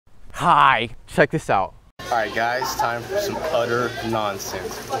Hi, check this out. All right, guys, time for some utter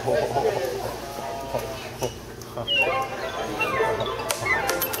nonsense.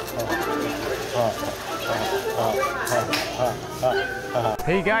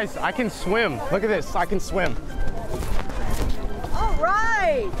 Hey guys, I can swim. Look at this, I can swim. All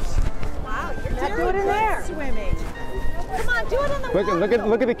right. Wow, you're not doing it there. Swimming. Come on, do it in the water.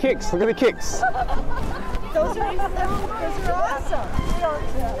 Look at the kicks. Look at the kicks. Those are awesome.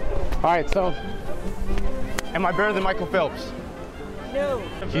 All right, so am I better than Michael Phelps? No.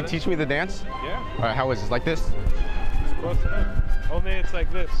 Can you teach me the dance? Yeah. All right, how is it? Like this? It's close enough. Only it's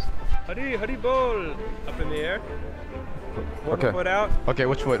like this. Hari bol. Up in the air. One foot out. Okay,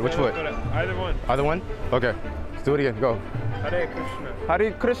 which foot? Which foot? Either one. Either one? Okay. Let's do it again. Go. Hare Krishna.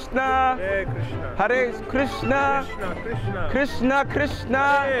 Hare Krishna. Hare Krishna. Hare Krishna. Krishna. Krishna Krishna.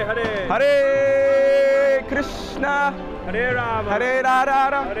 Hare. Hare Krishna. Hare Rama. Hare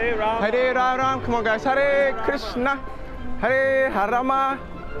Rama. Hare Rama. Hare Rama. Come on, guys. Hare Krishna. Hare Rama.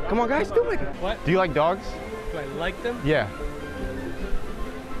 Come on, guys. Do it. What? Do you like dogs? Do I like them? Yeah.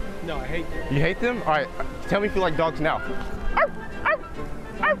 No, I hate them. You hate them? All right. Tell me if you like dogs now.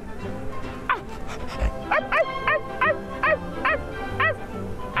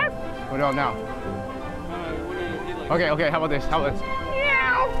 What about now? What do you like? Okay. How about this? How about this?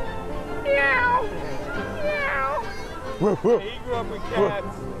 Meow. Meow. Meow. Woof, woof. He grew up with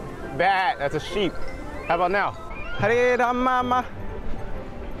cats. Bad. That's a sheep. How about now? Hare Rama.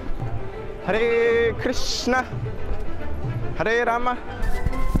 Hare Krishna. Hare Rama.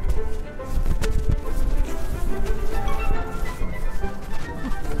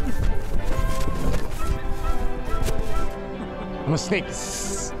 I'm a snake.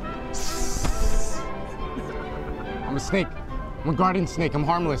 I'm a snake. I'm a garden snake. I'm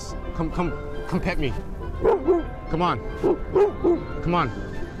harmless. Come pet me. Come on. Come on.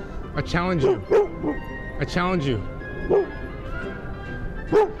 I challenge you. I challenge you.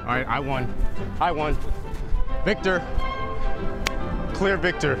 All right, I won. I won. Victor. Clear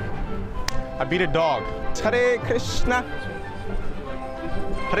victor. I beat a dog. Hare Krishna.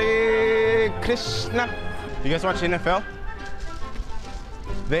 Hare Krishna. You guys watch the NFL?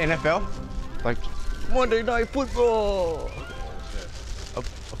 The NFL? Like Monday Night Football. A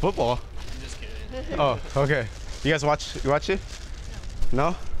football? I'm just kidding. Oh, okay. You guys watch it?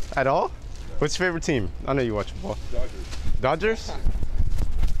 No? At all? What's your favorite team? I know you watch football. Dodgers?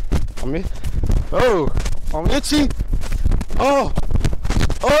 I'm in. Oh, I'm itchy. Oh,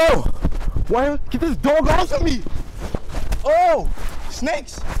 why? Get this dog off of me. Oh,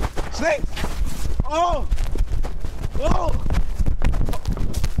 snakes. Oh.